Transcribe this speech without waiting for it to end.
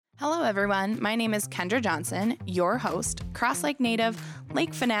Hello, everyone. My name is Kendra Johnson, your host, Crosslake native,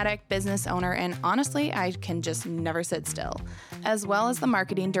 lake fanatic, business owner, and honestly, I can just never sit still, as well as the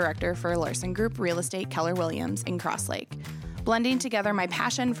marketing director for Larson Group Real Estate Keller Williams in Crosslake. Blending together my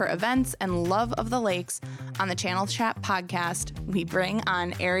passion for events and love of the lakes, on the Channel Chat podcast, we bring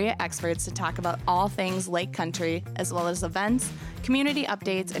on area experts to talk about all things lake country, as well as events, community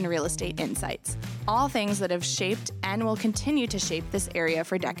updates, and real estate insights. All things that have shaped and will continue to shape this area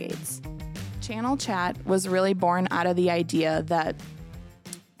for decades. Channel Chat was really born out of the idea that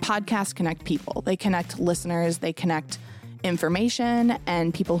podcasts connect people. They connect listeners, they connect information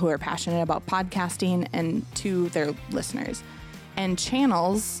and people who are passionate about podcasting and to their listeners. And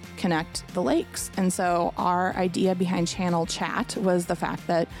channels connect the lakes. And so our idea behind Channel Chat was the fact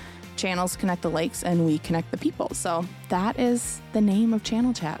that channels connect the lakes and we connect the people. So that is the name of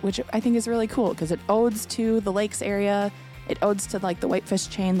Channel Chat, which I think is really cool because it odes to the lakes area. It odes to like the whitefish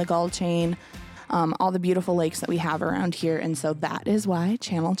chain, the gull chain, all the beautiful lakes that we have around here. And so that is why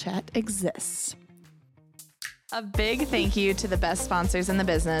Channel Chat exists. A big thank you to the best sponsors in the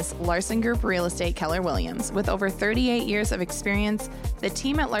business, Larson Group Real Estate Keller Williams. With over 38 years of experience, the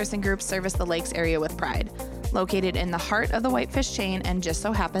team at Larson Group service the lakes area with pride. Located in the heart of the whitefish chain and just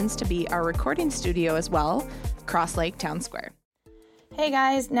so happens to be our recording studio as well, Crosslake Town Square. Hey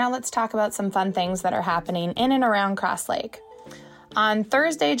guys, now let's talk about some fun things that are happening in and around Crosslake. On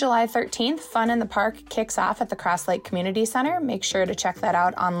Thursday, July 13th, Fun in the Park kicks off at the Crosslake Community Center. Make sure to check that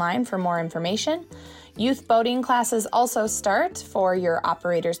out online for more information. Youth boating classes also start for your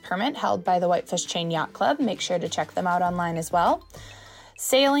operator's permit held by the Whitefish Chain Yacht Club. Make sure to check them out online as well.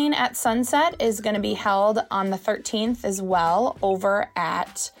 Sailing at sunset is going to be held on the 13th as well over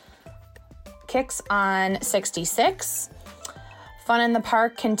at Kicks on 66. Fun in the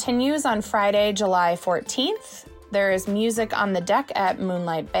Park continues on Friday, July 14th. There is music on the deck at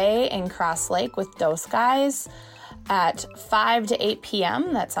Moonlight Bay in Crosslake with Dos Guys at 5 to 8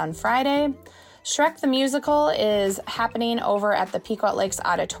 p.m. That's on Friday. Shrek the Musical is happening over at the Pequot Lakes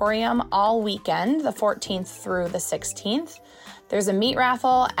Auditorium all weekend, the 14th through the 16th. There's a meat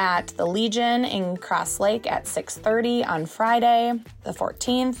raffle at the Legion in Crosslake at 6:30 on Friday, the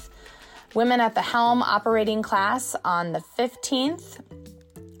 14th. Women at the Helm operating class on the 15th.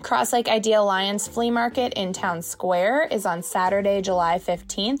 Crosslake Idea Alliance Flea Market in Town Square is on Saturday, July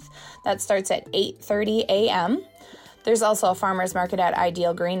 15th. That starts at 8:30 a.m. There's also a farmer's market at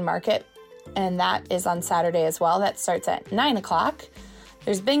Ideal Green Market, and that is on Saturday as well. That starts at 9 o'clock.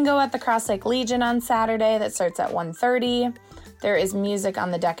 There's bingo at the Crosslake Legion on Saturday. That starts at 1:30. There is music on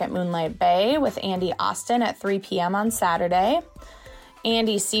the deck at Moonlight Bay with Andy Austin at 3 p.m. on Saturday.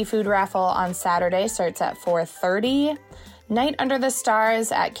 Andy's Seafood Raffle on Saturday starts at 4:30. Night Under the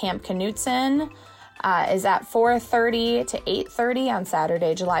Stars at Camp Knutson is at 4:30 to 8:30 on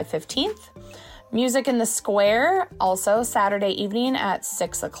Saturday, July 15th. Music in the Square, also Saturday evening at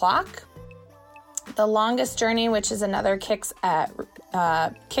 6 o'clock. The Longest Journey, which is another Kicks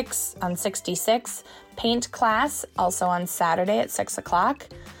on 66, paint class, also on Saturday at 6 o'clock.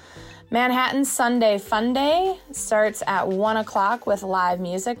 Manhattan Sunday Fun Day starts at 1 o'clock with live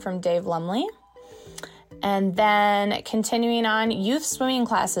music from Dave Lumley. And then continuing on, youth swimming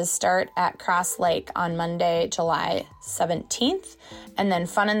classes start at Crosslake on Monday, July 17th. And then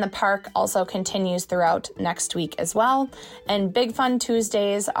Fun in the Park also continues throughout next week as well. And Big Fun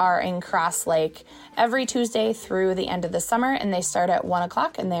Tuesdays are in Crosslake every Tuesday through the end of the summer. And they start at 1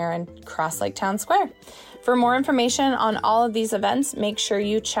 o'clock and they're in Crosslake Town Square. For more information on all of these events, make sure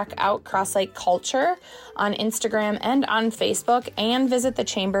you check out Crosslake Culture on Instagram and on Facebook, and visit the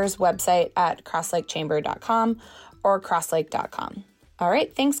Chamber's website at crosslakechamber.com or crosslake.com. All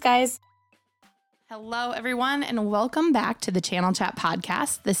right, thanks, guys. Hello, everyone, and welcome back to the Channel Chat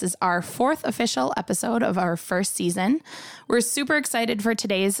podcast. This is our fourth official episode of our first season. We're super excited for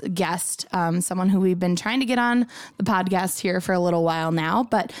today's guest, someone who we've been trying to get on the podcast here for a little while now.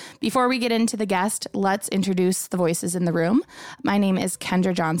 But before we get into the guest, let's introduce the voices in the room. My name is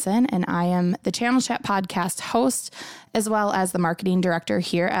Kendra Johnson, and I am the Channel Chat podcast host, as well as the marketing director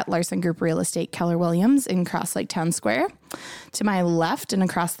here at Larson Group Real Estate Keller Williams in Crosslake Town Square. To my left and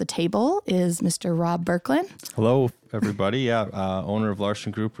across the table is Mr. Rob Birkeland. Hello, everybody. Owner of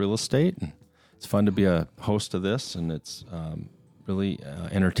Larson Group Real Estate. It's fun to be a host of this, and it's really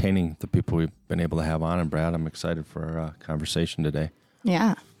entertaining, the people we've been able to have on. And Brad, I'm excited for our conversation today.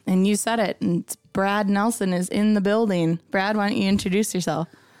 Yeah, and you said it, and it's Brad Nelson is in the building. Brad, why don't you introduce yourself?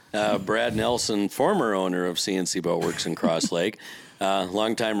 Brad Nelson, former owner of C&C Boat Works in Crosslake,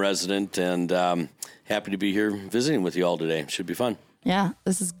 longtime resident, and happy to be here visiting with you all today. Should be fun. Yeah,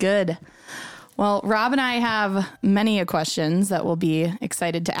 this is good. Well, Rob and I have many questions that we'll be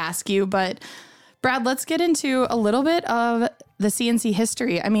excited to ask you, but Brad, let's get into a little bit of the C&C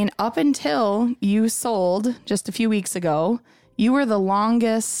history. I mean, up until you sold just a few weeks ago, you were the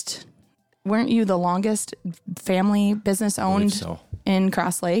longest, weren't you the longest family business owned in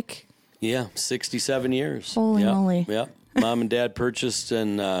Crosslake? Yeah, 67 years. Holy moly. Yep. Mom and Dad purchased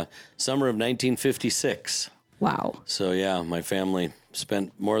in summer of 1956. Wow. So, yeah, my family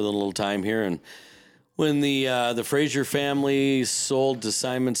spent more than a little time here. And when the Fraser family sold to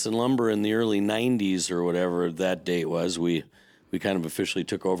Simonson Lumber in the early 90s or whatever that date was, we kind of officially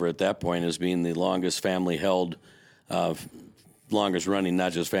took over at that point as being the longest family held, longest running,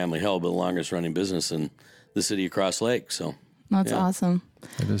 not just family held, but the longest running business in the city of Crosslake. So that's awesome.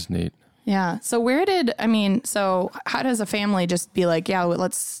 It is neat. Yeah. So how does a family just be like, yeah,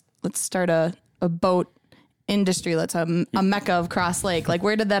 let's start a boat industry, let's have a mecca of Crosslake? Like,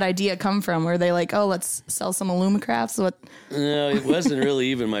 where did that idea come from? Were they like, oh, let's sell some Alumacrafts? What? No, it wasn't really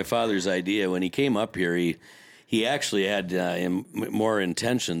even my father's idea. When he came up here, he actually had more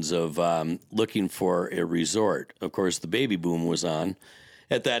intentions of looking for a resort. Of course, the baby boom was on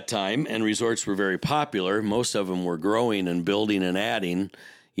at that time, and resorts were very popular. Most of them were growing and building and adding,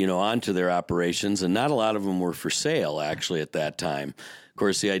 onto their operations, and not a lot of them were for sale, actually, at that time. Of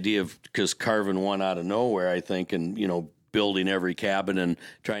course, the idea of just carving one out of nowhere, I think, and, building every cabin and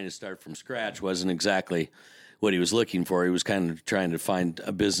trying to start from scratch wasn't exactly what he was looking for. He was kind of trying to find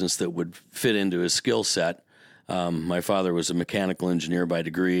a business that would fit into his skill set. My father was a mechanical engineer by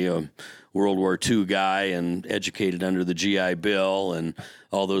degree, a World War II guy, and educated under the GI Bill and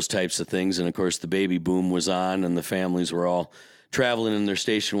all those types of things. And, of course, the baby boom was on, and the families were all traveling in their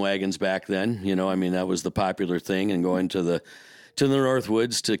station wagons back then. That was the popular thing, and going to the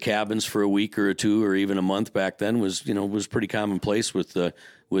Northwoods to cabins for a week or two or even a month back then was pretty commonplace with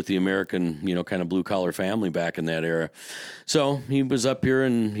the American, kind of blue collar family back in that era. So he was up here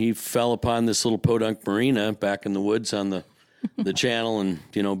and he fell upon this little podunk marina back in the woods on the channel and,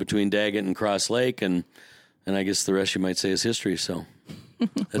 between Daggett and Crosslake. And I guess the rest you might say is history. So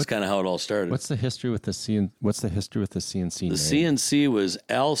that's kind of how it all started. What's the history with the C&C The name? C&C was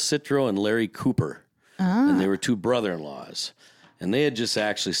Al Citro and Larry Cooper. And they were two brother-in-laws. And they had just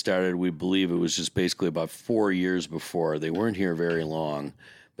actually started, we believe it was just basically about 4 years before. They weren't here very long.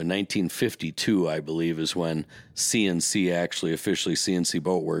 But 1952, I believe, is when C&C C&C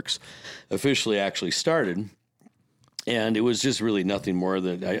Boat Works officially actually started. And it was just really nothing more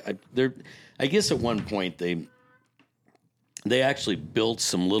than, I guess at one point they actually built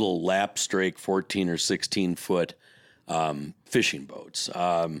some little lap strake 14 or 16 foot fishing boats.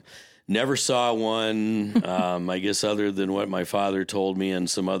 Never saw one, I guess, other than what my father told me and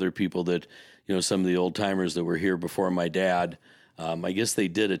some other people that, some of the old timers that were here before my dad. I guess they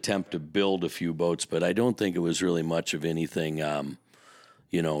did attempt to build a few boats, but I don't think it was really much of anything,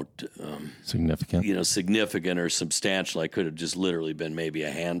 significant. Significant or substantial. I could have just literally been maybe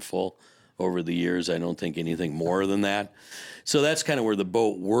a handful over the years. I don't think anything more than that. So that's kind of where the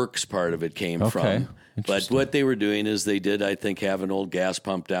boat works part of it came from. But what they were doing is they did, I think, have an old gas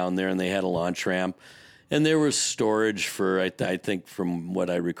pump down there, and they had a launch ramp. And there was storage for, I think, from what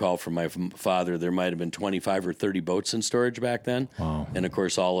I recall from my father, there might have been 25 or 30 boats in storage back then. Wow. And, of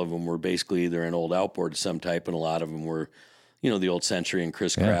course, all of them were basically either an old outboard of some type, and a lot of them were, the old Century and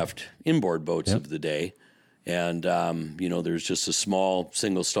Chris Craft inboard boats of the day. And, there's just a small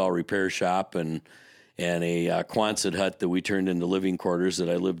single-stall repair shop and a Quonset hut that we turned into living quarters that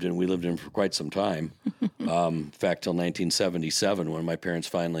we lived in for quite some time. In fact, till 1977 when my parents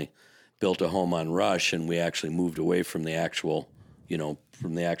finally built a home on Rush, and we actually moved away from the actual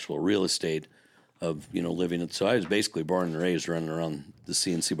real estate of, living it. So I was basically born and raised running around the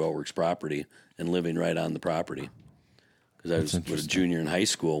C&C Boat Works property and living right on the property. Because I was a junior in high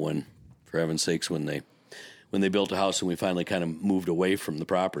school when, for heaven's sakes, when they built a house and we finally kind of moved away from the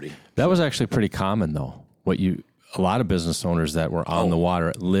property. That was actually pretty common, though. A lot of business owners that were on the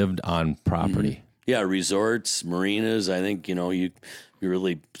water lived on property. Mm-hmm. Yeah, resorts, marinas. I think, you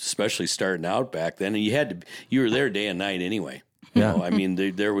really, especially starting out back then, and you were there day and night anyway. Yeah.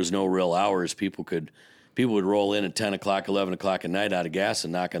 There was no real hours. People would roll in at 10 o'clock, 11 o'clock at night out of gas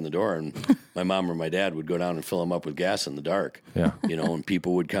and knock on the door, and my mom or my dad would go down and fill them up with gas in the dark. Yeah. And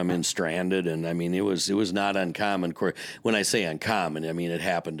people would come in stranded, and it was not uncommon. When I say uncommon, it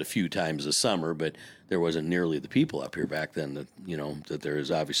happened a few times a summer, but there wasn't nearly the people up here back then that there is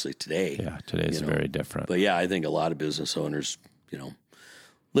obviously today. Yeah, today's very different. But yeah, I think a lot of business owners,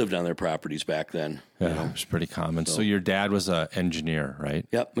 lived on their properties back then. Yeah, it was pretty common. So your dad was an engineer, right?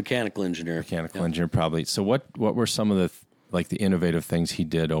 Yep, mechanical engineer. Engineer, probably. So what were some of the innovative things he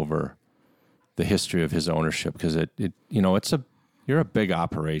did over the history of his ownership, because you're a big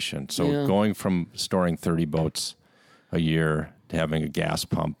operation. So going from storing 30 boats a year to having a gas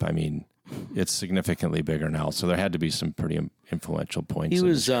pump, I mean, it's significantly bigger now. So there had to be some pretty influential points. He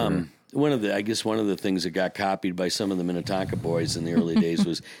was one of the things that got copied by some of the Minnetonka boys in the early days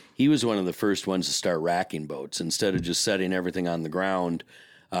was he was one of the first ones to start racking boats instead of just setting everything on the ground.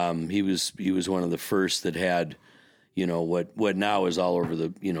 He was one of the first that had, what now is all over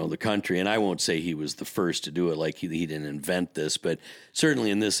the country. And I won't say he was the first to do it, like he didn't invent this, but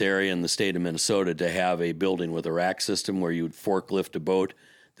certainly in this area in the state of Minnesota, to have a building with a rack system where you would forklift a boat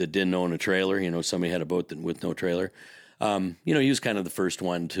that didn't own a trailer. Somebody had a boat with no trailer. He was kind of the first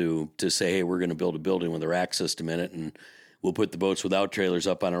one to say, hey, we're going to build a building with a rack system in it, and we'll put the boats without trailers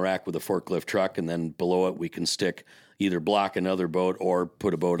up on a rack with a forklift truck, and then below it we can either block another boat or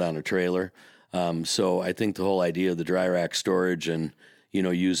put a boat on a trailer. So I think the whole idea of the dry rack storage and,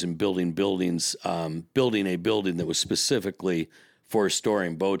 building a building that was specifically for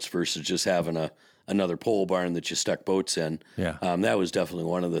storing boats versus just having another pole barn that you stuck boats in. Yeah. That was definitely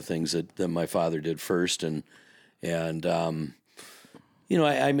one of the things that my father did first. And I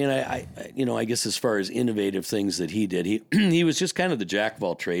guess as far as innovative things that he did, he was just kind of the jack of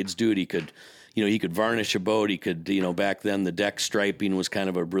all trades dude. He could varnish a boat. He could, back then the deck striping was kind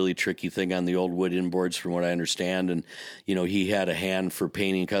of a really tricky thing on the old wood inboards from what I understand. And, he had a hand for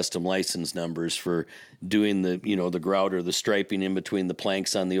painting custom license numbers, for doing the grout or the striping in between the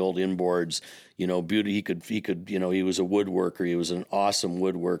planks on the old inboards. Beauty. He could, he was a woodworker. He was an awesome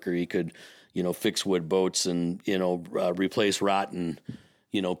woodworker. He could, fix wood boats and, replace rotten,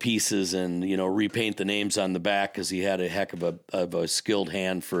 pieces and, repaint the names on the back, because he had a heck of a skilled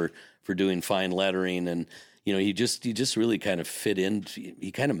hand for doing fine lettering. And, he just really kind of fit in.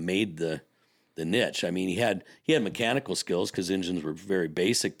 He kind of made the niche. I mean, he had mechanical skills because engines were very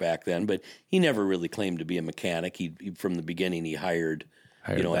basic back then, but he never really claimed to be a mechanic. He from the beginning, he hired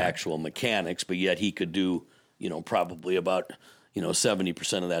actual mechanics, but yet he could do, probably about,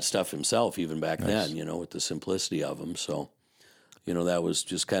 70% of that stuff himself, even back then, with the simplicity of them. So, that was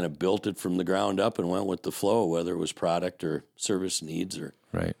just kind of built it from the ground up and went with the flow, whether it was product or service needs or,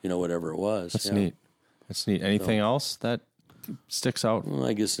 whatever it was. That's neat. That's neat. Anything else that sticks out? Well,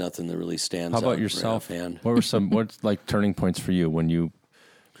 I guess nothing that really stands out. How about yourself? Right, what were what's like turning points for you when you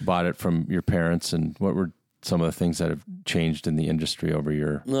bought it from your parents, and what were some of the things that have changed in the industry over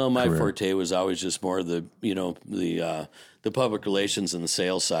your my career? forte was always just more the public relations and the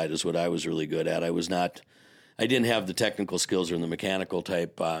sales side is what I was really good at. I didn't have the technical skills or the mechanical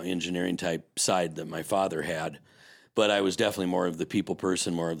type, engineering type side that my father had, but I was definitely more of the people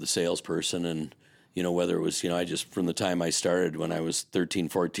person, more of the sales person. And, whether it was, I just, from the time I started when I was 13,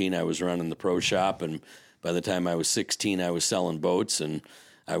 14, I was running the pro shop. And by the time I was 16, I was selling boats, and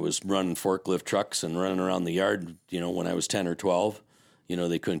I was running forklift trucks and running around the yard, when I was 10 or 12.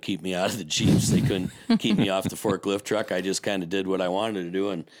 They couldn't keep me out of the Jeeps. They couldn't keep me off the forklift truck. I just kind of did what I wanted to do,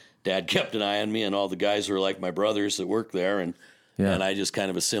 and Dad kept an eye on me, and all the guys were like my brothers that worked there, and I just kind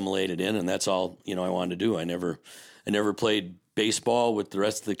of assimilated in, and that's all I wanted to do. I never played baseball with the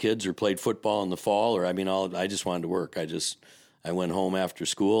rest of the kids or played football in the fall, I just wanted to work. I went home after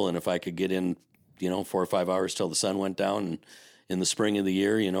school, and if I could get in, 4 or 5 hours till the sun went down, and in the spring of the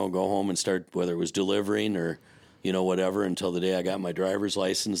year, go home and start, whether it was delivering or whatever, until the day I got my driver's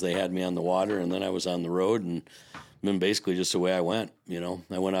license. They had me on the water, and then I was on the road, and been basically just the way I went.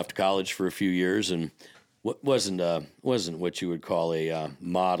 I went off to college for a few years, and wasn't what you would call a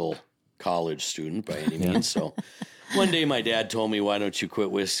model college student by any means. So one day my dad told me, why don't you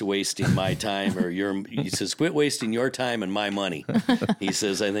quit wasting my time, he says, quit wasting your time and my money. He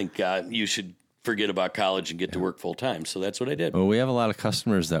says, I think you should forget about college and get to work full time. So that's what I did. Well, we have a lot of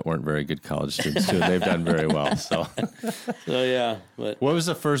customers that weren't very good college students too. They've done very well. So yeah. But what was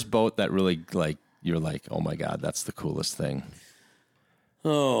the first boat that really you're like, oh my God, that's the coolest thing?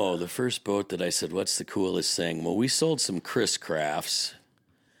 Oh, the first boat that I said, what's the coolest thing? Well, we sold some Chris Crafts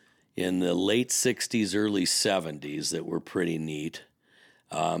in the late 60s, early 70s that were pretty neat,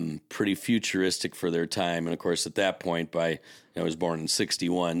 pretty futuristic for their time. And, of course, at that point, I was born in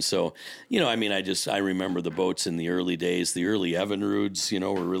 61. So, I remember the boats in the early days. The early Evinrudes,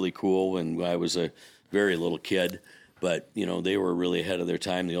 were really cool when I was a very little kid. But, they were really ahead of their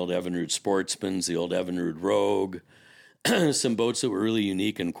time. The old Evinrude Sportsmans, the old Evinrude Rogue, some boats that were really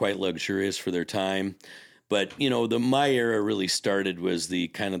unique and quite luxurious for their time. But, my era really started was the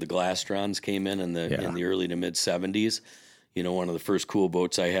kind of the Glastrons came in the early to mid 70s. One of the first cool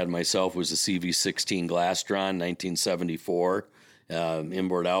boats I had myself was a CV-16 Glastron, 1974,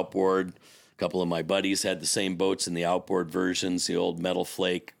 inboard outboard, couple of my buddies had the same boats in the outboard versions, the old metal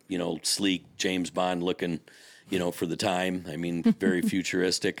flake, sleek James Bond looking, for the time. I mean, very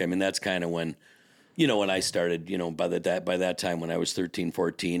futuristic. I mean, that's kind of when, when I started, by that time when I was 13,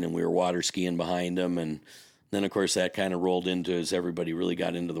 14, and we were water skiing behind them. And then, of course, that kind of rolled into as everybody really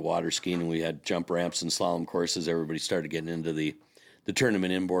got into the water skiing and we had jump ramps and slalom courses. Everybody started getting into the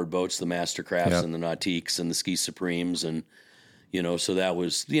tournament inboard boats, the Mastercrafts and the Nautiques and the Ski Supremes. And, so that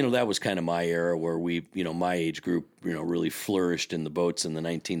was kind of my era where we, my age group, really flourished in the boats in the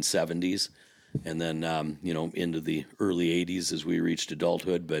 1970s. And then, into the early 80s as we reached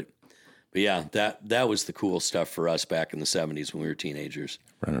adulthood. But yeah, that was the cool stuff for us back in the 70s when we were teenagers.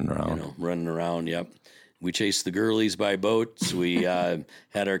 Running around. Yep. We chased the girlies by boats. We had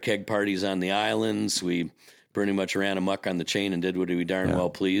our keg parties on the islands. We pretty much ran amok on the chain and did what we darn well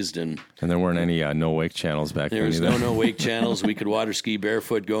pleased. And there weren't any no wake channels back then. There was no wake channels. We could water ski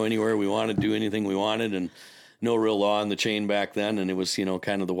barefoot, go anywhere we wanted, do anything we wanted, and no real law on the chain back then. And it was,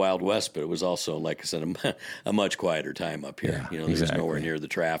 kind of the Wild West, but it was also, like I said, a much quieter time up here. Yeah, there was nowhere near the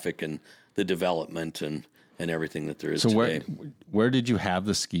traffic and the development and everything that there is today. Where did you have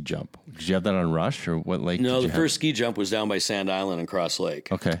the ski jump? Did you have that on Rush or what lake? No, the first ski jump was down by Sand Island and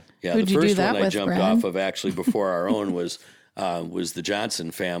Crosslake. Okay. Yeah, Who'd the you first do that one I with, jumped Brad? off of actually before our own was the Johnson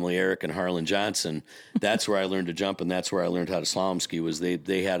family, Eric and Harlan Johnson. That's where I learned to jump, and that's where I learned how to slalom ski. Was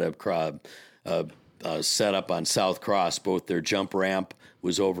they had a set up on South Cross. Both their jump ramp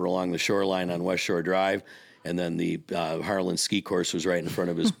was over along the shoreline on West Shore Drive, and then the Harlan ski course was right in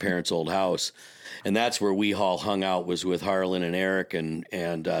front of his parents' old house. And that's where we all hung out, was with Harlan and Eric, and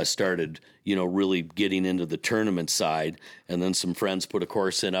started, really getting into the tournament side. And then some friends put a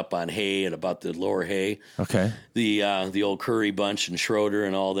course in up on Hay at about the Lower Hay. Okay. The old Curry bunch and Schroeder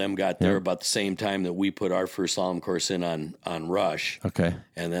and all them got there about the same time that we put our first slalom course in on Rush. Okay.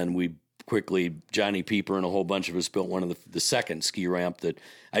 And then we quickly, Johnny Pieper and a whole bunch of us built one of the second ski ramp that,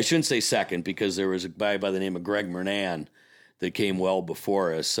 I shouldn't say second, because there was a guy by the name of Greg Mernan that came well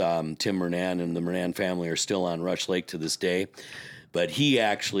before us. Tim Mernan and the Mernan family are still on Rush Lake to this day, but he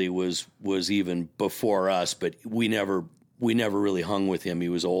actually was even before us. But we never really hung with him. He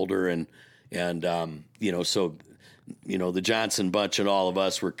was older, and so the Johnson bunch and all of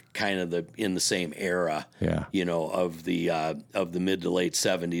us were kind of in the same era. Yeah. Of the mid to late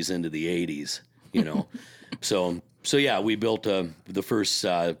 70s into the 80s. So yeah, we built the first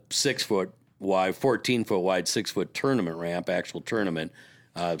 6 foot wide, 14 foot wide, 6 foot tournament ramp, actual tournament,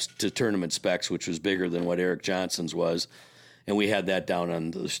 to tournament specs, which was bigger than what Eric Johnson's was. And we had that down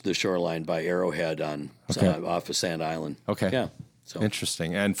on the shoreline by Arrowhead off of Sand Island. Okay. Yeah. So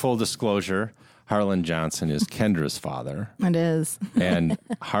interesting. And full disclosure, Harlan Johnson is Kendra's father. It is. And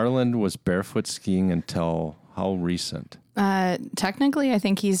Harlan was barefoot skiing until how recent? Technically, I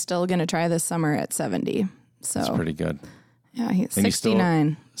think he's still going to try this summer at 70. So that's pretty good. Yeah, he's and He's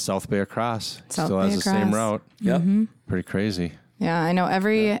 69. still South Bay across. South still Bay has the same across. route. Yep. Mm-hmm. Pretty crazy. Yeah, I know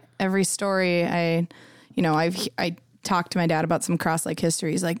every story. I talked to my dad about some Crosslake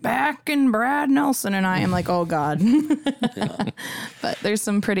history. He's like, back in Brad Nelson and I am like, oh God. Yeah. But there's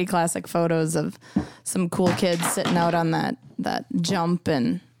some pretty classic photos of some cool kids sitting out on that jump,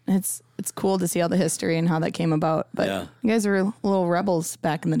 and it's cool to see all the history and how that came about. But you guys were little rebels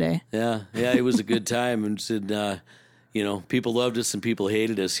back in the day. Yeah, it was a good time, and said, people loved us and people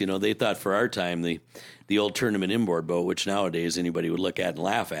hated us. They thought for our time the old tournament inboard boat, which nowadays anybody would look at and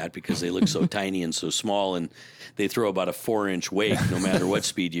laugh at because they look so tiny and so small, and they throw about a 4-inch wake no matter what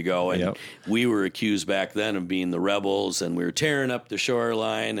speed you go. And we were accused back then of being the rebels, and we were tearing up the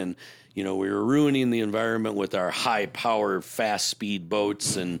shoreline, and we were ruining the environment with our high power, fast speed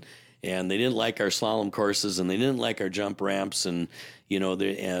boats, and they didn't like our slalom courses, and they didn't like our jump ramps, and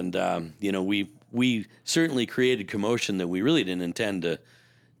we certainly created commotion that we really didn't intend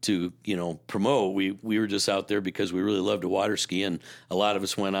to promote. We were just out there because we really loved to water ski, and a lot of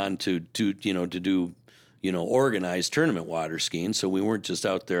us went on to do organized tournament water skiing. So we weren't just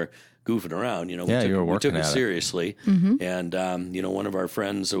out there goofing around. We took it seriously. Mm-hmm. And one of our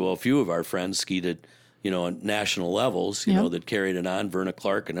friends, a few of our friends skied at national levels. That carried it on. Verna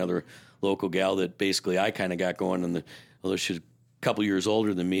Clark, another local gal that basically I kind of got going although she's a couple years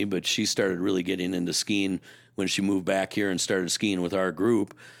older than me, but she started really getting into skiing when she moved back here and started skiing with our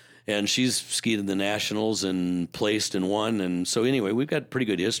group. And she's skied in the nationals and placed and won. And so anyway, we've got a pretty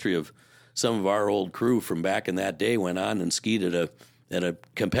good history of some of our old crew from back in that day went on and skied at a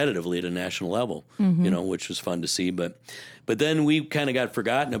competitively at a national level, which was fun to see. But then we kind of got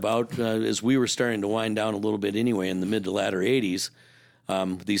forgotten about as we were starting to wind down a little bit anyway in the mid to latter 80s.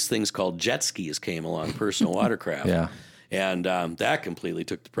 These things called jet skis came along, personal watercraft. Yeah. And that completely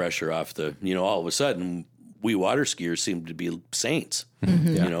took the pressure off all of a sudden, we water skiers seemed to be saints.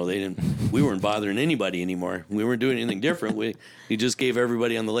 Mm-hmm. We weren't bothering anybody anymore. We weren't doing anything different. We just gave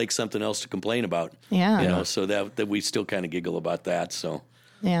everybody on the lake something else to complain about. Yeah. So that we still kind of giggle about that. So,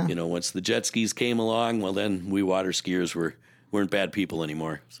 yeah. Once the jet skis came along, well, then we water skiers weren't bad people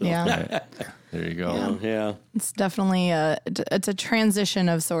anymore. So. Yeah. There you go. Yeah. It's definitely it's a transition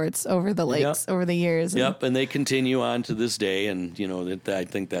of sorts over the lakes over the years. Yep. And they continue on to this day. And, I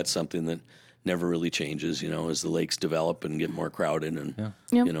think that's something that never really changes, as the lakes develop and get more crowded and,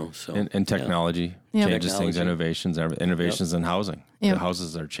 so. And technology changes things, innovations in housing. Yep. The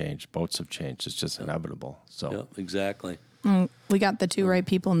houses are changed. Boats have changed. It's just inevitable. So. Yep, exactly. We got the two right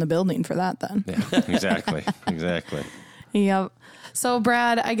people in the building for that then. Yeah, exactly. Yep. So,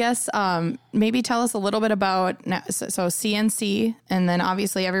 Brad, I guess maybe tell us a little bit about C&C, and then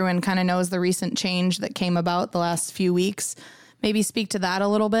obviously everyone kind of knows the recent change that came about the last few weeks. Maybe speak to that a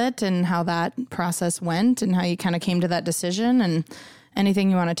little bit and how that process went and how you kind of came to that decision, and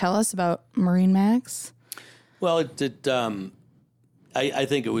anything you want to tell us about MarineMax. Well, I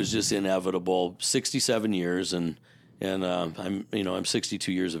think it was just inevitable. 67 years, and I'm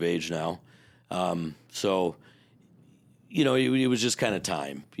 62 years of age now, so. It was just kind of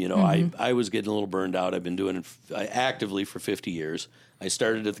time. Mm-hmm. I was getting a little burned out. I've been doing it actively for 50 years. I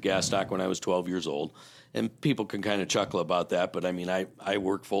started at the gas dock when I was 12 years old, and people can kind of chuckle about that. But I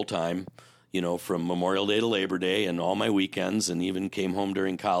work full time, from Memorial Day to Labor Day and all my weekends, and even came home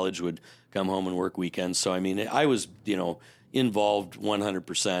during college, would come home and work weekends. So, I was, involved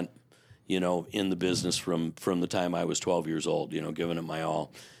 100%, in the business from the time I was 12 years old, giving it my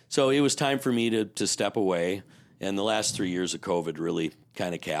all. So it was time for me to step away. And the last 3 years of COVID really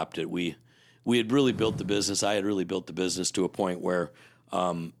kind of capped it. We had really built the business. I had really built the business to a point where,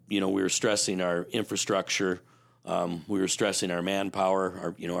 we were stressing our infrastructure, we were stressing our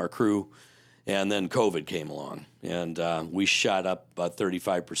manpower, our crew, and then COVID came along, and we shot up about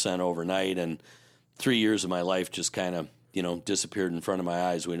 35% overnight. And 3 years of my life just kind of, disappeared in front of my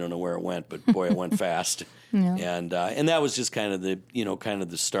eyes. We don't know where it went, but boy, it went fast. Yeah. And that was just kind of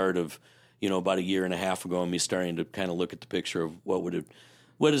the start of. About a year and a half ago, and me starting to kind of look at the picture of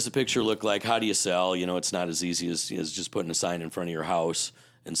what does the picture look like? How do you sell? It's not as easy as just putting a sign in front of your house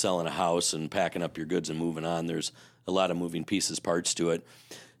and selling a house and packing up your goods and moving on. There's a lot of moving pieces, parts to it.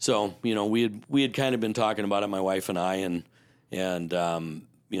 So, we had kind of been talking about it, my wife and I, and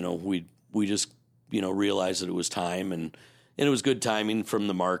we just, realized that it was time, and it was good timing from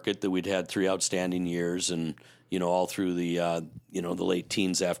the market that we'd had 3 outstanding years, and all through the the late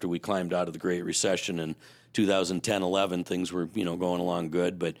teens after we climbed out of the Great Recession in 2010-11, things were going along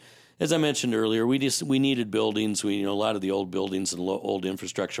good. But as I mentioned earlier, we needed buildings. A lot of the old buildings and old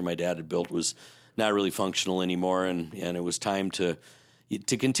infrastructure my dad had built was not really functional anymore, and it was time to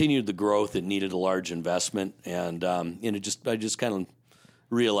continue the growth. It needed a large investment, and I just kind of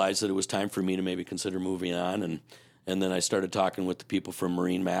realized that it was time for me to maybe consider moving on, and then I started talking with the people from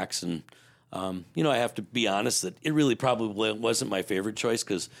MarineMax, and I have to be honest that it really probably wasn't my favorite choice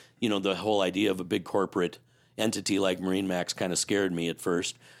because, the whole idea of a big corporate entity like MarineMax kind of scared me at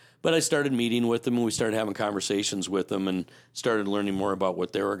first. But I started meeting with them, and we started having conversations with them and started learning more about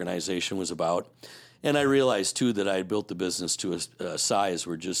what their organization was about. And I realized, too, that I had built the business to a size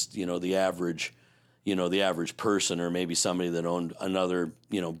where just, the average person, or maybe somebody that owned another,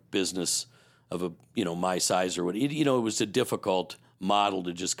 business of a, my size or what, it was a difficult model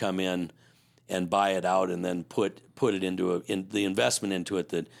to just come in and buy it out and then put it into the investment into it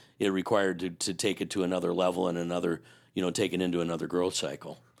that it required to take it to another level and another, take it into another growth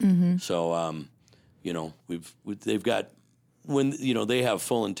cycle. Mm-hmm. So, they've got, when, they have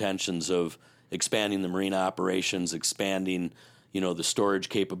full intentions of expanding the marine operations, expanding, the storage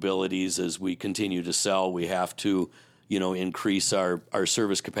capabilities. As we continue to sell, we have to, increase our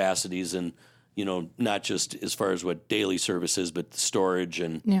service capacities, and, not just as far as what daily service is, but the storage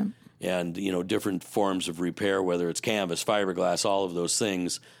and different forms of repair, whether it's canvas, fiberglass, all of those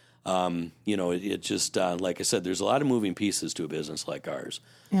things. It just, like I said, there's a lot of moving pieces to a business like ours.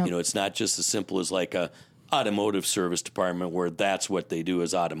 Yep. It's not just as simple as like a automotive service department where that's what they do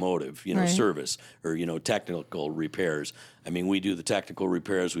is automotive, right. Service or, technical repairs. We do the technical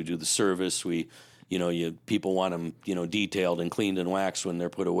repairs, we do the service, people want them, detailed and cleaned and waxed when they're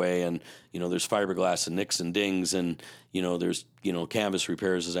put away. And, there's fiberglass and nicks and dings, and, there's, canvas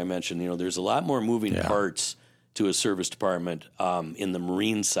repairs, as I mentioned. There's a lot more moving parts to a service department in the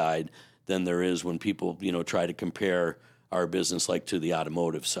marine side than there is when people, try to compare our business like to the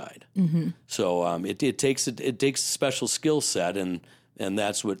automotive side. Mm-hmm. So it takes a special skill set, and And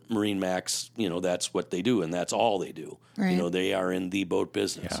that's what MarineMax, that's what they do, and that's all they do. Right. They are in the boat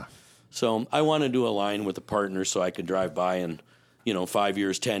business. Yeah. So I wanted to align with a partner so I could drive by and, 5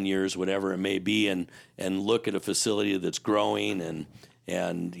 years, 10 years, whatever it may be, and look at a facility that's growing and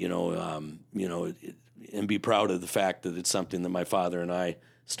and be proud of the fact that it's something that my father and I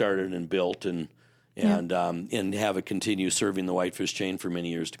started and built and have it continue serving the whitefish chain for many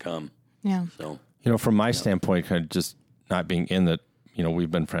years to come. Yeah. So from my standpoint, kind of just not being in that,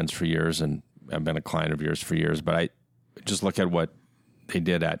 we've been friends for years and I've been a client of yours for years, but I just look at what they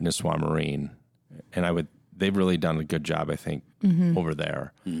did at Nisswa Marine, and they've really done a good job, I think, over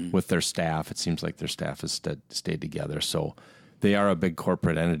there with their staff. It seems like their staff has stayed together. So they are a big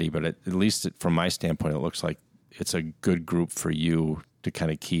corporate entity, but at least from my standpoint, it looks like it's a good group for you to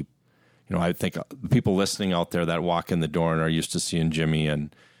kind of keep. I think the people listening out there that walk in the door and are used to seeing Jimmy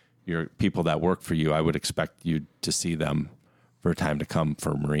and your people that work for you, I would expect you to see them for a time to come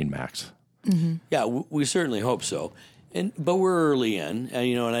for MarineMax. Mm-hmm. Yeah, we certainly hope so. But we're early in,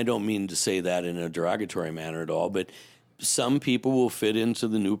 and I don't mean to say that in a derogatory manner at all, but some people will fit into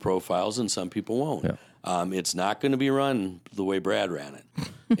the new profiles and some people won't. Yeah. It's not going to be run the way Brad ran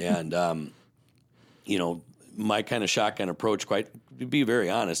it. And, my kind of shotgun approach, to be very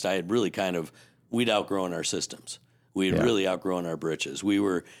honest, I had really we'd outgrown our systems. We had really outgrown our britches. We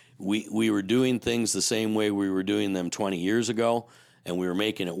were doing things the same way we were doing them 20 years ago, and we were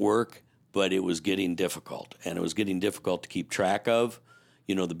making it work, but it was getting difficult. And it was getting difficult to keep track of,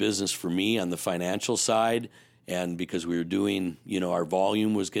 the business for me on the financial side, and because we were doing, our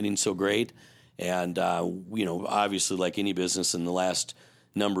volume was getting so great. And, obviously, like any business in the last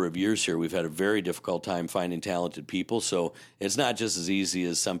number of years here, we've had a very difficult time finding talented people. So it's not just as easy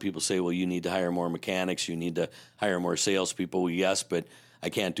as some people say, well, you need to hire more mechanics, you need to hire more salespeople. Well, yes, but I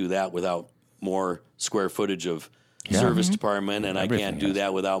can't do that without more square footage of service department, and I can't do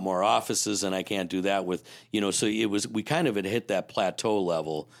that without more offices, and I can't do that with, so we kind of had hit that plateau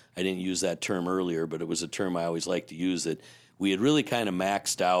level. I didn't use that term earlier, but it was a term I always like to use, that we had really kind of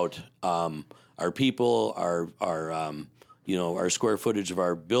maxed out our people, our square footage of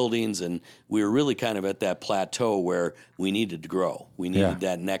our buildings, and we were really kind of at that plateau where we needed to grow. We needed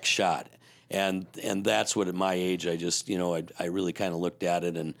that next shot. And that's what at my age, I just, I really kind of looked at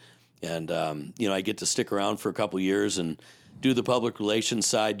it, and I get to stick around for a couple of years and do the public relations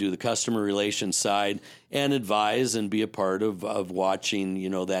side, do the customer relations side, and advise and be a part of watching,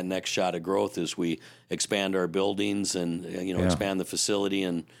 that next shot of growth as we expand our buildings and, expand the facility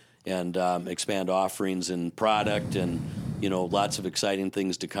and expand offerings and product and, lots of exciting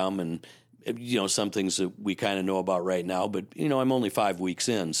things to come. And, some things that we kind of know about right now, but, I'm only 5 weeks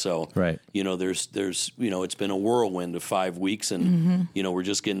in. So, there's it's been a whirlwind of 5 weeks, and, we're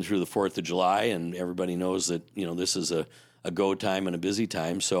just getting through the 4th of July, and everybody knows that, this is a go time and a busy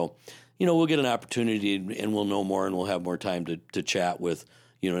time. So, we'll get an opportunity and we'll know more, and we'll have more time to chat with,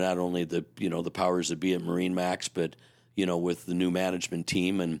 not only the powers that be at MarineMax, but, with the new management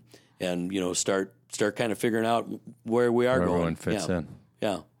team and start kind of figuring out where we are where going. Everyone fits in.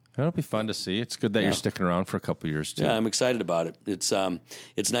 Yeah. That'll be fun to see. It's good that you're sticking around for a couple of years too. Yeah, I'm excited about it.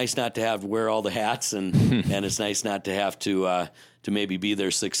 It's nice not to have to wear all the hats, and and it's nice not to have to maybe be there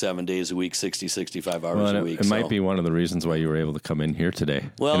 6-7 days a week, 60-65 hours a week. It might be one of the reasons why you were able to come in here today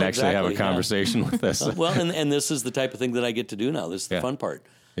and actually have a conversation with us. Well, and this is the type of thing that I get to do now. This is the fun part.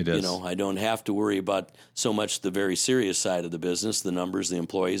 It is. I don't have to worry about so much the very serious side of the business, the numbers, the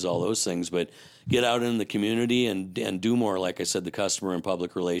employees, all those things, but get out in the community and do more, like I said, the customer and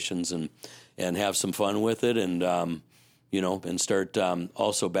public relations, and have some fun with it, and and start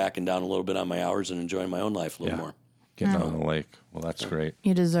also backing down a little bit on my hours and enjoying my own life a little more. Getting on the lake. Well, that's great.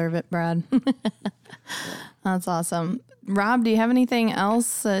 You deserve it, Brad. That's awesome. Rob, do you have anything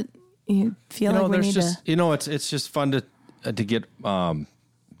else that you feel like we need to? It's just fun to get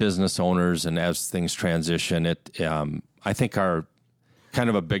business owners, and as things transition, I think our kind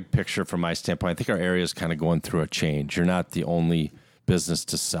of a big picture from my standpoint, I think our area is kind of going through a change. You're not the only business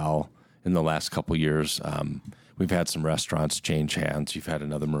to sell in the last couple of years. We've had some restaurants change hands. You've had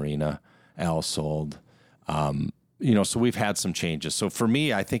another marina, Al sold. So we've had some changes. So for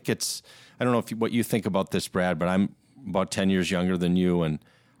me, I think I don't know what you think about this, Brad, but I'm about 10 years younger than you, and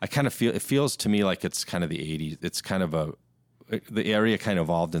I kind of it feels to me like it's kind of the 80s. It's kind of the area kind of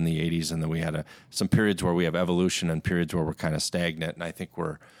evolved in the 80s, and then we had some periods where we have evolution and periods where we're kind of stagnant, and I think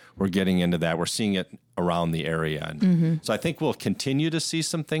we're getting into that. We're seeing it around the area, and so I think we'll continue to see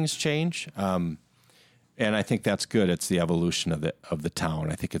some things change, and I think that's good. It's the evolution of the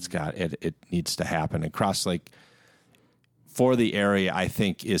town. I think it needs to happen. And Crosslake, for the area, I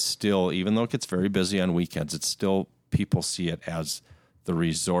think is still, even though it gets very busy on weekends, it's still, people see it as the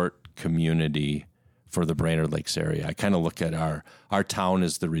resort community for the Brainerd Lakes area. I kind of look at our town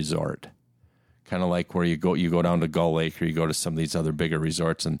as the resort. Kind of like where you go down to Gull Lake or you go to some of these other bigger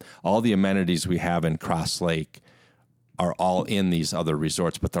resorts, and all the amenities we have in Crosslake are all in these other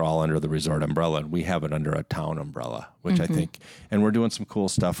resorts, but they're all under the resort umbrella, and we have it under a town umbrella, which I think, and we're doing some cool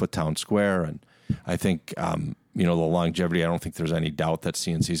stuff with Town Square, and I think, the longevity, I don't think there's any doubt that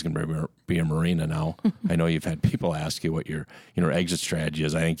C&C is going to be a marina now. I know you've had people ask you what your exit strategy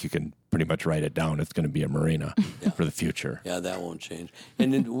is. I think you can pretty much write it down. It's going to be a marina for the future. Yeah, that won't change.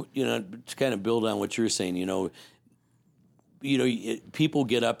 And then, to kind of build on what you're saying, people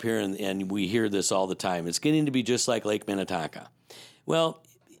get up here and we hear this all the time. It's getting to be just like Lake Minnetonka. Well,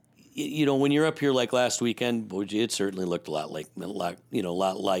 when you're up here like last weekend, it certainly looked a lot like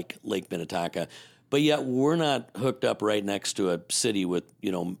Lake Minnetonka. But yet we're not hooked up right next to a city with,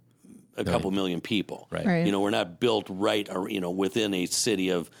 a couple million people. Right. We're not built right, within a city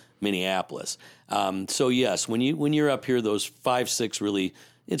of Minneapolis. So yes, when you're up here, those 5-6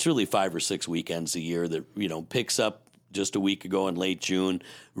 it's really 5 or 6 weekends a year that, picks up just a week ago in late June,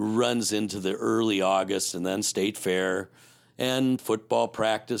 runs into the early August, and then State Fair and football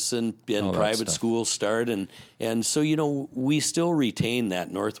practice and private schools start. And so, we still retain that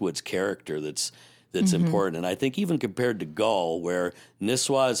Northwoods character that's important. And I think even compared to Gull, where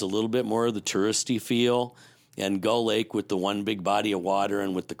Nisswa is a little bit more of the touristy feel, and Gull Lake with the one big body of water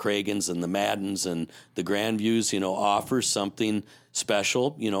and with the Cragans and the Maddens and the Grandviews, offers something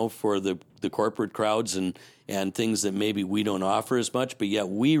special, for the corporate crowds and things that maybe we don't offer as much, but yet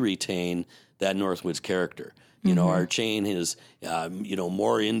we retain that Northwoods character. Our chain is,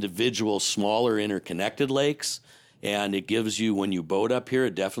 more individual, smaller, interconnected lakes. And it gives you, when you boat up here,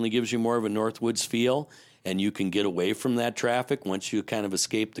 it definitely gives you more of a Northwoods feel, and you can get away from that traffic once you kind of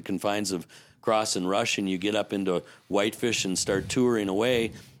escape the confines of Cross and Rush and you get up into Whitefish and start touring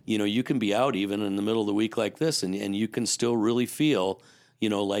away. You can be out even in the middle of the week like this, and you can still really feel,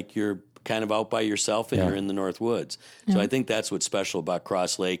 like you're kind of out by yourself and you're in the Northwoods. So I think that's what's special about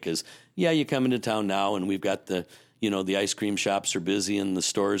Cross Lake is, you come into town now and we've got the ice cream shops are busy and the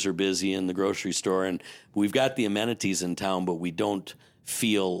stores are busy and the grocery store, and we've got the amenities in town, but we don't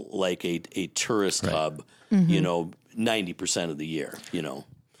feel like a tourist hub, 90% of the year,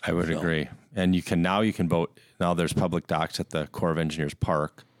 I would agree. And you can boat. Now there's public docks at the Corps of Engineers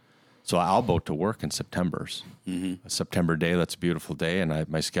Park. So I'll boat to work in September's. A September day, that's a beautiful day. And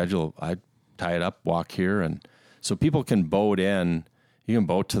my schedule, I tie it up, walk here. And so people can boat in. You can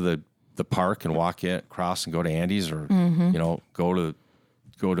boat to the park and walk in, cross and go to Andy's or,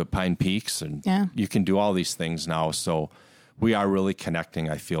 go to Pine Peaks. And you can do all these things now. So we are really connecting,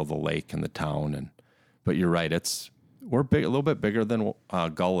 I feel, the lake and the town. But you're right, we're big, a little bit bigger than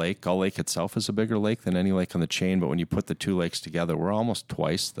Gull Lake. Gull Lake itself is a bigger lake than any lake on the chain, but when you put the two lakes together, we're almost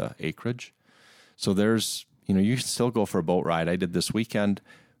twice the acreage. So there's, you can still go for a boat ride. I did this weekend,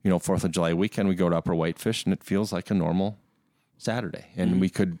 4th of July weekend, we go to Upper Whitefish, and it feels like a normal Saturday. And we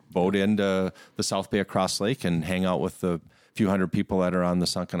could boat into the South Bay of Cross Lake and hang out with the few hundred people that are on the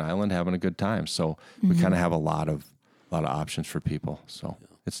sunken island having a good time. So we kind of have a lot of options for people. So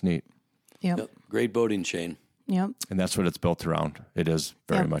it's neat. Yep. Great boating chain. Yep. And that's what it's built around. It is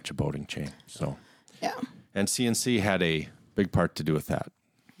very much a boating chain. So, and C&C had a big part to do with that.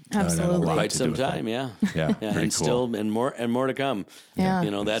 Absolutely. Quite some time, yeah, and cool. Still, and more to come. Yeah.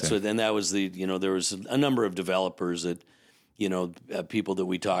 That's what, and that was there was a number of developers that, people that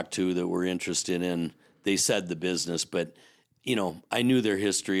we talked to that were interested in. They said the business, but I knew their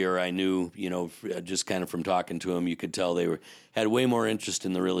history, or I knew, just kind of from talking to them, you could tell they had way more interest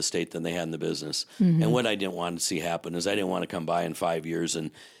in the real estate than they had in the business. And what I didn't want to see happen is I didn't want to come by in 5 years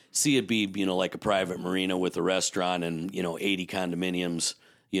and see it be, like a private marina with a restaurant and, 80 condominiums,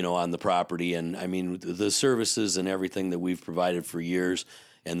 on the property. And I mean, the services and everything that we've provided for years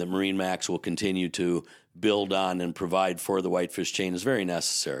and that MarineMax will continue to build on and provide for the Whitefish chain is very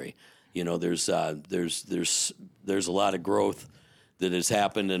necessary. There's a lot of growth that has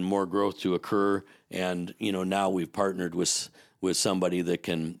happened and more growth to occur. And, now we've partnered with somebody that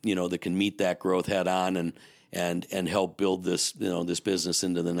can meet that growth head on and help build this, this business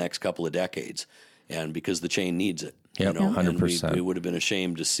into the next couple of decades. And because the chain needs it, 100%. And we would have been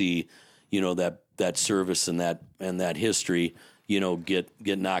ashamed to see, that service and that history,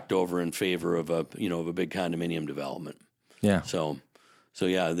 get knocked over in favor of a big condominium development. Yeah. So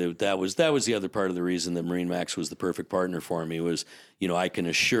yeah, that was the other part of the reason that MarineMax was the perfect partner for me was, I can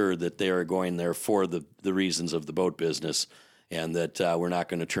assure that they are going there for the reasons of the boat business, and that we're not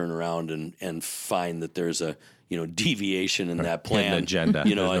going to turn around and find that there's a deviation in that plan. Hidden agenda.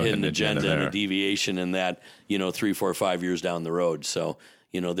 A hidden agenda and a deviation in that, 3, 4, 5 years down the road. So,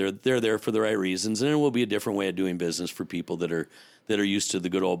 they're there for the right reasons, and it will be a different way of doing business for people that are used to the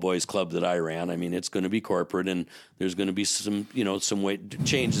good old boys club that I ran. I mean, it's going to be corporate, and there's going to be some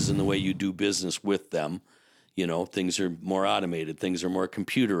changes in the way you do business with them. Things are more automated, things are more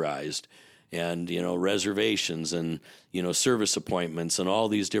computerized, and reservations and service appointments and all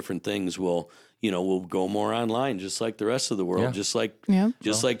these different things will go more online, just like the rest of the world. Just like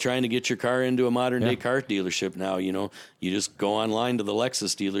trying to get your car into a modern day car dealership now. You just go online to the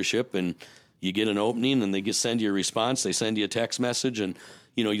Lexus dealership and you get an opening, and they send you a response. They send you a text message, and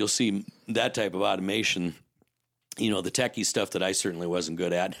you'll see that type of automation. The techie stuff that I certainly wasn't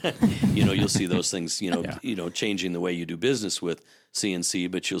good at. You'll see those things. Changing the way you do business with C&C,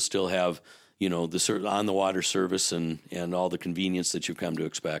 but you'll still have the on the water service and all the convenience that you've come to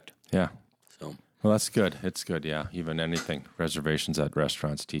expect. Yeah. So. Well, that's good. It's good, yeah. Even anything, reservations at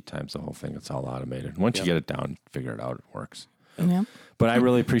restaurants, tea times, the whole thing, it's all automated. Once you get it down, figure it out, it works. Yeah. But I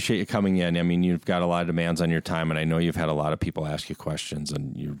really appreciate you coming in. I mean, you've got a lot of demands on your time, and I know you've had a lot of people ask you questions,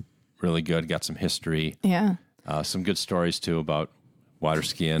 and you're really good, got some history. Yeah. Some good stories, too, about water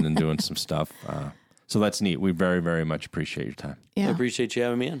skiing and doing some stuff. So that's neat. We very, very much appreciate your time. Yeah. I appreciate you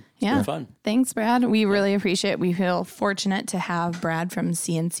having me in. It's been fun. Thanks, Brad. We really appreciate it. We feel fortunate to have Brad from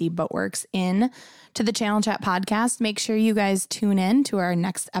C&C Boat Works in to the Channel Chat podcast. Make sure you guys tune in to our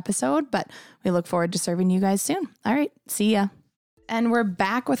next episode, but we look forward to serving you guys soon. All right. See ya. And we're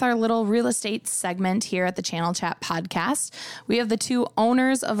back with our little real estate segment here at the Channel Chat podcast. We have the two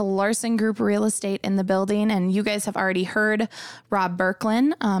owners of Larson Group Real Estate in the building, and you guys have already heard Rob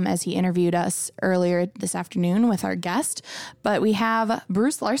Birkeland as he interviewed us earlier this afternoon with our guest. But we have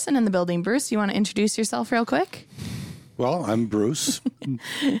Bruce Larson in the building. Bruce, you want to introduce yourself real quick? Well, I'm Bruce.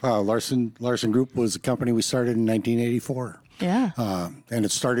 Larson Group was a company we started in 1984. Yeah. And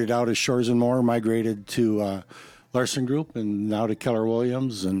it started out as Shores and More, migrated to Larson Group, and now to Keller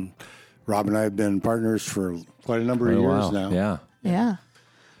Williams. And Rob and I have been partners for quite a number of years now. Yeah. Yeah.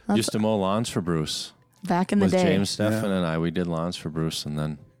 Used to mow lawns for Bruce. Back in the with day. James Steffen and I, we did lawns for Bruce, and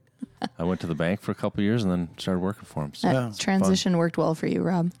then I went to the bank for a couple of years and then started working for him. So that transition worked well for you,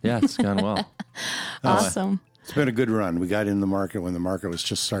 Rob. Yeah, it's gone well. Awesome. It's been a good run. We got in the market when the market was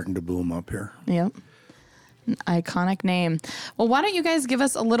just starting to boom up here. Yep. An iconic name. Well, why don't you guys give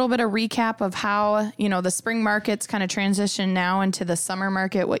us a little bit of recap of how, the spring market's kind of transitioned now into the summer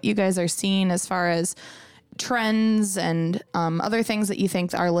market, what you guys are seeing as far as trends and other things that you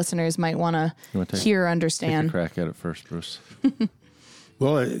think our listeners might want to hear or understand. Take a crack at it first, Bruce.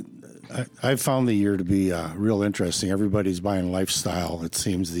 Well, I've found the year to be real interesting. Everybody's buying lifestyle, it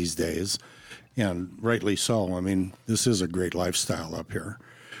seems, these days, and rightly so. I mean, this is a great lifestyle up here.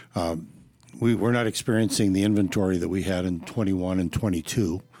 We're not experiencing the inventory that we had in 21 and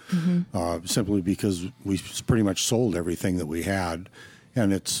 22, simply because we pretty much sold everything that we had,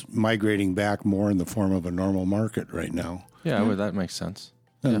 and it's migrating back more in the form of a normal market right now. Yeah, well, that makes sense.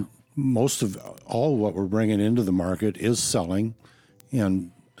 And most of all what we're bringing into the market is selling,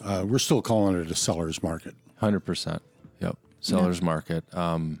 and we're still calling it a seller's market. 100%. Yep, seller's market.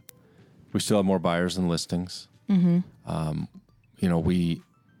 We still have more buyers than listings.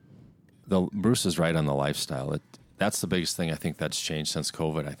 Bruce is right on the lifestyle. That's the biggest thing I think that's changed since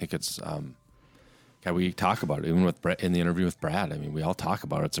COVID. I think it's, we talk about it, even in the interview with Brad. I mean, we all talk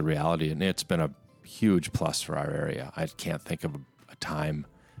about it. It's a reality, and it's been a huge plus for our area. I can't think of a time,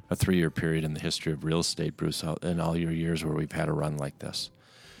 a 3-year period in the history of real estate, Bruce, in all your years where we've had a run like this.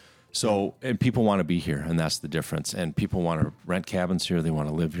 So, and people want to be here, and that's the difference. And people want to rent cabins here. They want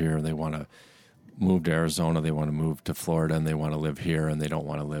to live here. They want to move to Arizona. They want to move to Florida, and they want to live here, and they don't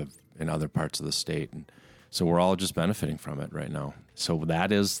want to live in other parts of the state. And so we're all just benefiting from it right now. So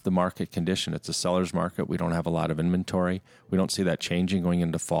that is the market condition. It's a seller's market. We don't have a lot of inventory. We don't see that changing going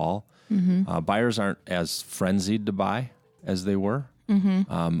into fall. Buyers aren't as frenzied to buy as they were.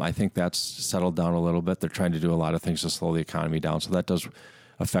 I think that's settled down a little bit. They're trying to do a lot of things to slow the economy down. So that does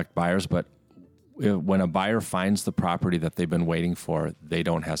affect buyers. But when a buyer finds the property that they've been waiting for, they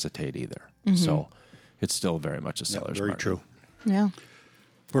don't hesitate either. So it's still very much a seller's market. Very true. Yeah.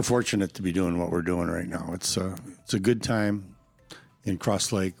 We're fortunate to be doing what we're doing right now. It's a good time in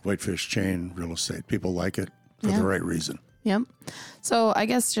Crosslake, Whitefish Chain real estate. People like it for the right reason. Yep. So I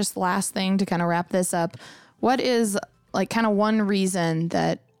guess just last thing to kind of wrap this up, what is like kind of one reason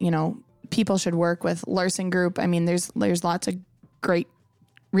that, people should work with Larson Group? I mean, there's lots of great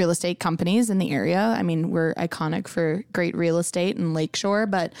real estate companies in the area. I mean, we're iconic for great real estate in Lakeshore,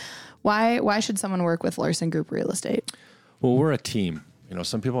 but why should someone work with Larson Group Real Estate? Well, we're a team.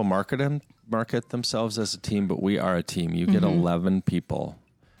 some people market themselves as a team, but we are a team. You get 11 people,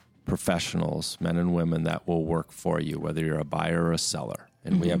 professionals, men and women that will work for you, whether you're a buyer or a seller.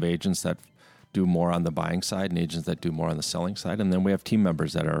 And we have agents that do more on the buying side and agents that do more on the selling side. And then we have team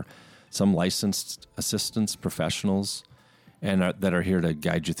members that are some licensed assistants, professionals, and that are here to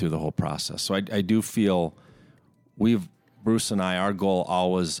guide you through the whole process. So I do feel Bruce and I, our goal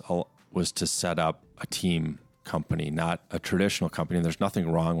always was to set up a team company, not a traditional company. And there's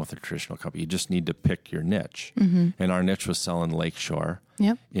nothing wrong with a traditional company. You just need to pick your niche. And our niche was selling lakeshore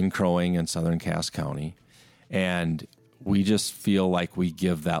in Crow Wing and Southern Cass County. And we just feel like we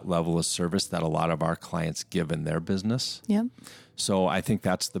give that level of service that a lot of our clients give in their business. So I think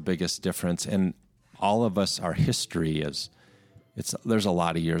that's the biggest difference. And all of us, our history there's a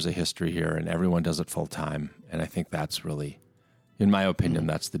lot of years of history here, and everyone does it full time. And I think that's really, in my opinion,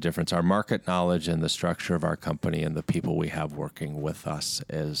 that's the difference. Our market knowledge and the structure of our company and the people we have working with us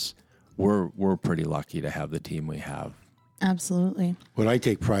is we're pretty lucky to have the team we have. Absolutely. What I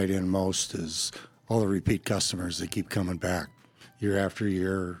take pride in most is all the repeat customers that keep coming back year after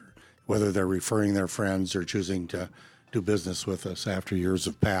year, whether they're referring their friends or choosing to do business with us after years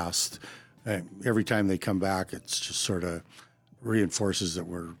have passed. Every time they come back, it's just sort of reinforces that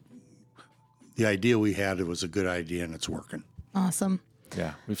the idea we had, it was a good idea and it's working. Awesome.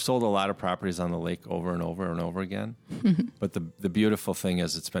 Yeah, we've sold a lot of properties on the lake over and over and over again. But the beautiful thing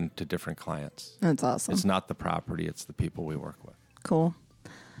is it's been to different clients. That's awesome. It's not the property, it's the people we work with. Cool.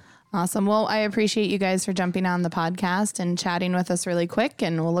 Awesome. Well, I appreciate you guys for jumping on the podcast and chatting with us really quick,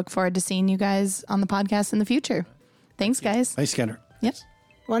 and we'll look forward to seeing you guys on the podcast in the future. Thanks, guys. Thanks, Kendra. Yep.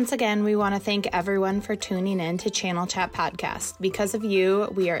 Once again, we want to thank everyone for tuning in to Channel Chat Podcast. Because of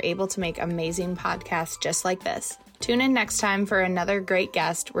you, we are able to make amazing podcasts just like this. Tune in next time for another great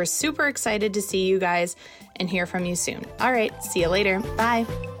guest. We're super excited to see you guys and hear from you soon. All right, see you later. Bye.